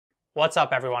What's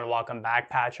up everyone, welcome back.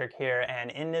 Patrick here,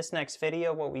 and in this next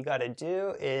video what we got to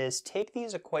do is take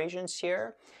these equations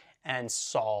here and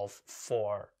solve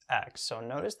for x. So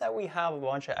notice that we have a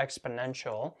bunch of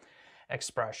exponential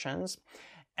expressions,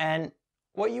 and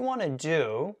what you want to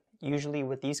do usually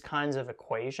with these kinds of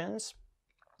equations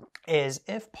is,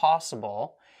 if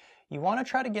possible, you want to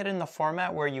try to get in the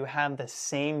format where you have the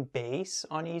same base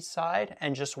on each side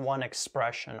and just one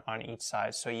expression on each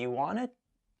side. So you want it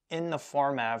in the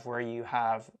format where you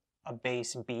have a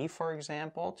base b, for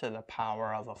example, to the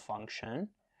power of a function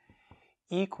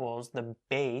equals the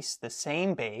base, the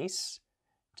same base,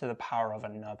 to the power of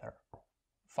another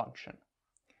function.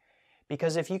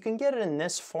 Because if you can get it in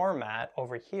this format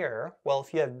over here, well,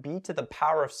 if you have b to the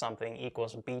power of something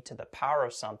equals b to the power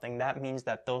of something, that means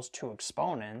that those two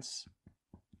exponents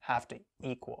have to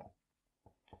equal.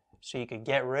 So you could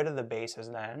get rid of the bases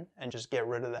then and just get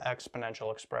rid of the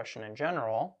exponential expression in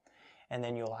general, and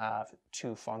then you'll have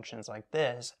two functions like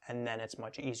this, and then it's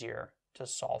much easier to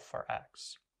solve for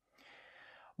x.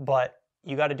 But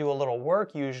you got to do a little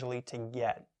work usually to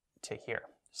get to here.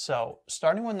 So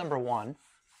starting with number 1,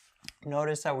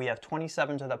 notice that we have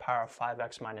 27 to the power of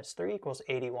 5x minus 3 equals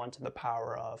 81 to the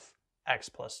power of x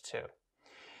plus 2.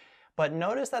 But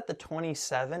notice that the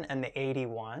 27 and the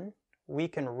 81, we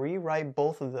can rewrite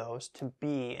both of those to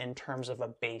be in terms of a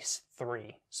base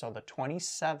 3. So the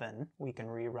 27 we can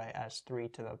rewrite as 3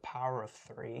 to the power of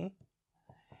 3.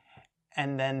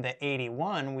 And then the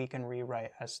 81 we can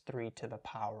rewrite as 3 to the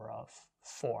power of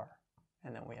 4.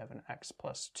 And then we have an x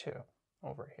plus 2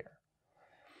 over here.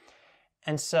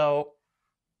 And so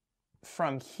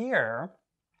from here,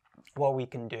 what we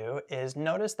can do is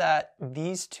notice that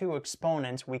these two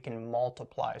exponents we can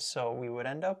multiply. So we would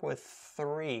end up with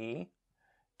 3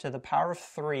 to the power of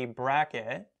 3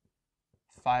 bracket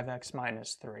 5x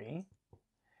minus 3.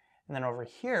 And then over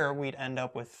here, we'd end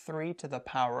up with 3 to the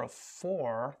power of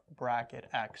 4 bracket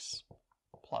x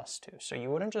plus 2. So you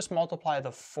wouldn't just multiply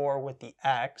the 4 with the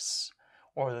x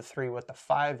or the 3 with the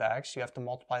 5x. You have to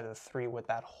multiply the 3 with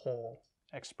that whole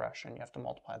expression. You have to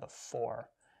multiply the 4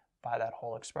 by that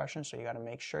whole expression. So you got to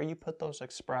make sure you put those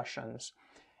expressions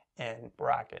in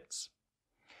brackets.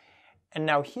 And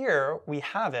now here we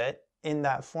have it in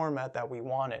that format that we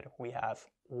wanted. We have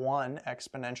one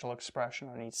exponential expression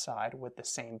on each side with the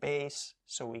same base,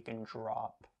 so we can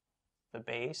drop the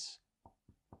base.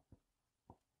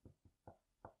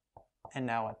 And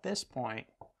now at this point,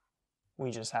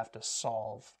 we just have to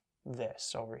solve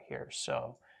this over here.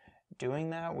 So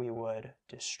doing that, we would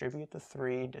distribute the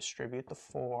 3, distribute the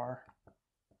 4,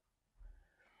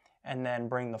 and then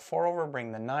bring the 4 over,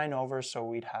 bring the 9 over, so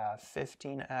we'd have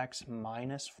 15x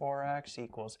minus 4x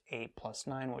equals 8 plus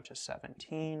 9, which is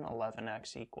 17.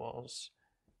 11x equals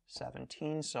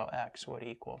 17, so x would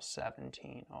equal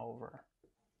 17 over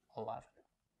 11.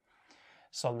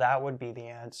 So that would be the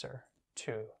answer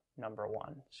to number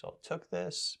 1. So took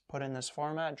this, put in this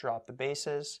format, dropped the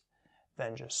bases,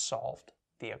 then just solved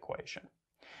the equation.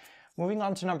 Moving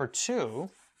on to number 2,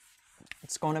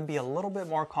 it's going to be a little bit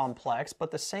more complex,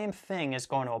 but the same thing is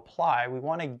going to apply. We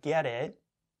want to get it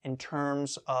in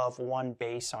terms of one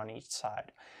base on each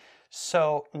side.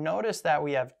 So notice that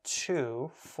we have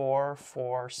 2, 4,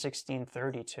 4, 16,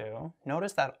 32.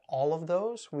 Notice that all of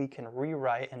those we can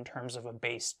rewrite in terms of a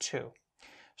base 2.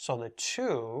 So the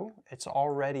 2, it's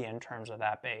already in terms of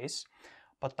that base.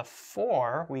 But the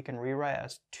 4 we can rewrite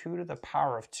as 2 to the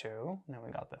power of 2. And then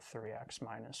we got the 3x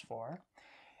minus 4.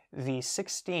 The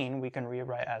 16 we can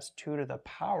rewrite as 2 to the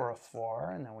power of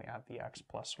 4, and then we have the x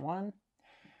plus 1.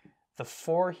 The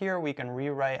 4 here we can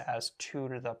rewrite as 2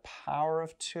 to the power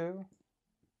of 2,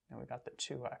 and we got the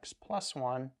 2x plus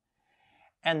 1.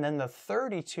 And then the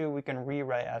 32 we can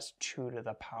rewrite as 2 to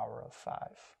the power of 5,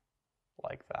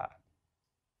 like that.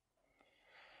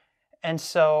 And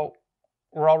so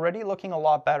we're already looking a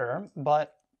lot better,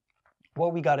 but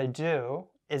what we got to do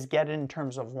is get it in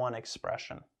terms of one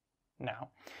expression now.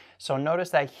 So notice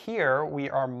that here we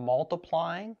are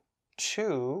multiplying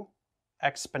two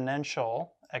exponential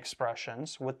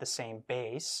expressions with the same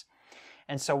base,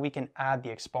 and so we can add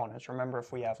the exponents. Remember,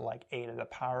 if we have like a to the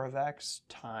power of x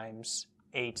times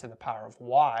a to the power of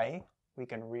y, we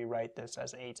can rewrite this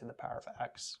as a to the power of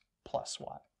x plus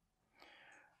y,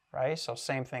 right? So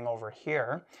same thing over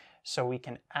here. So we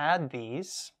can add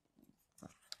these.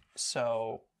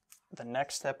 So the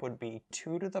next step would be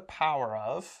 2 to the power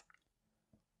of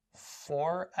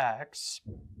 4x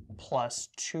plus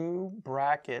 2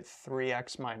 bracket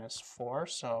 3x minus 4.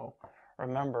 So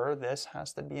remember, this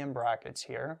has to be in brackets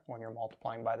here when you're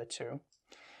multiplying by the 2.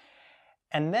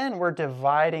 And then we're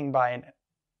dividing by an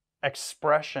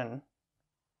expression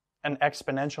an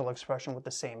exponential expression with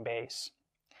the same base.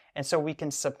 And so we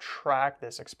can subtract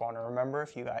this exponent. Remember,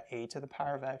 if you got a to the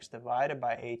power of x divided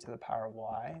by a to the power of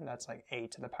y, that's like a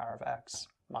to the power of x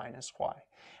minus y.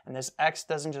 And this x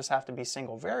doesn't just have to be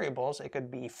single variables, it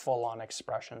could be full-on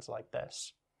expressions like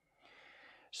this.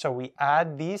 So we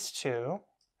add these two,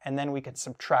 and then we could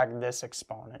subtract this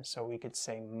exponent. So we could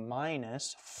say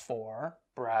minus 4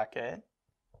 bracket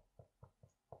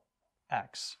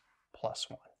x plus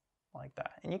 1, like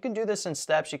that. And you can do this in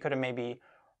steps. You could have maybe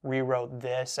rewrote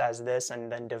this as this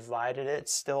and then divided it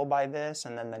still by this,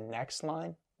 and then the next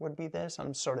line would be this.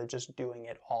 I'm sort of just doing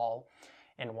it all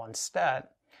in one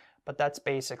step, but that's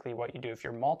basically what you do. If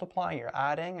you're multiplying, you're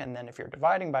adding, and then if you're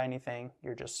dividing by anything,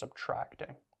 you're just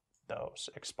subtracting those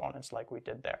exponents like we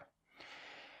did there.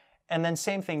 And then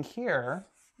same thing here,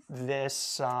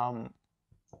 this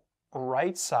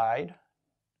right side,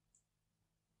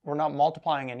 we're not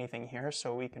multiplying anything here,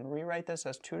 so we can rewrite this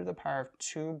as 2 to the power of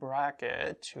 2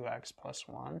 bracket 2x plus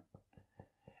 1.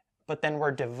 But then we're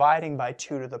dividing by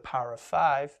 2 to the power of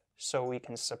 5, so we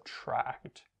can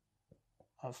subtract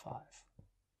of 5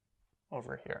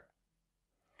 over here.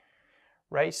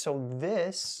 Right? So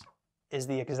this is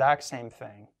the exact same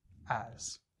thing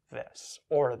as this,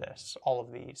 or this. All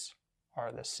of these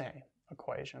are the same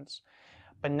equations.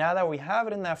 But now that we have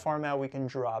it in that format, we can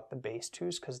drop the base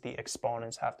 2's because the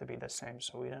exponents have to be the same.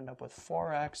 So we'd end up with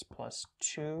 4x plus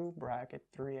 2 bracket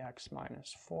 3x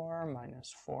minus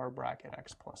 4 bracket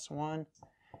x plus 1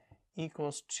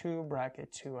 equals 2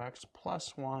 bracket 2x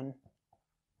plus 1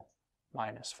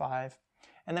 minus 5.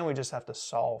 And then we just have to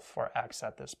solve for x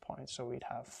at this point. So we'd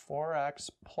have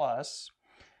 4x plus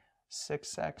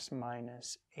 6x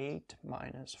minus 8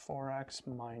 minus 4x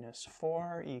minus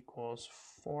 4 equals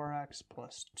 4x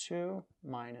plus 2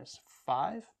 minus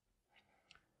 5,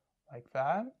 like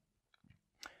that.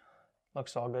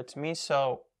 Looks all good to me.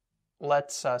 So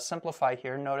let's simplify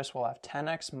here. Notice we'll have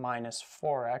 10x minus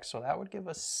 4x, so that would give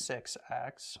us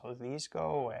 6x. So these go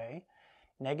away.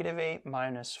 Negative 8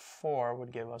 minus 4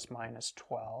 would give us minus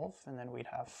 12, and then we'd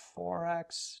have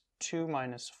 4x. 2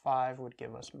 minus 5 would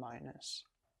give us minus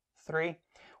 3.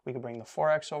 We could bring the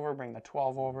 4x over, bring the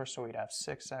 12 over, so we'd have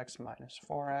 6x minus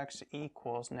 4x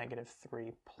equals negative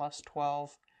 3 plus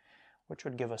 12, which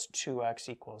would give us 2x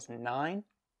equals 9,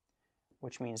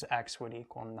 which means x would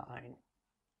equal 9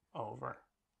 over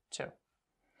 2.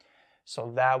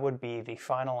 So that would be the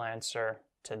final answer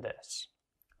to this,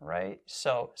 right?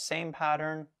 So same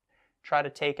pattern, try to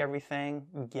take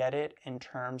everything, get it in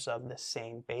terms of the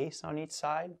same base on each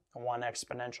side, one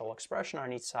exponential expression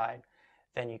on each side.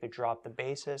 Then you could drop the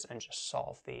bases and just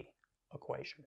solve the equation.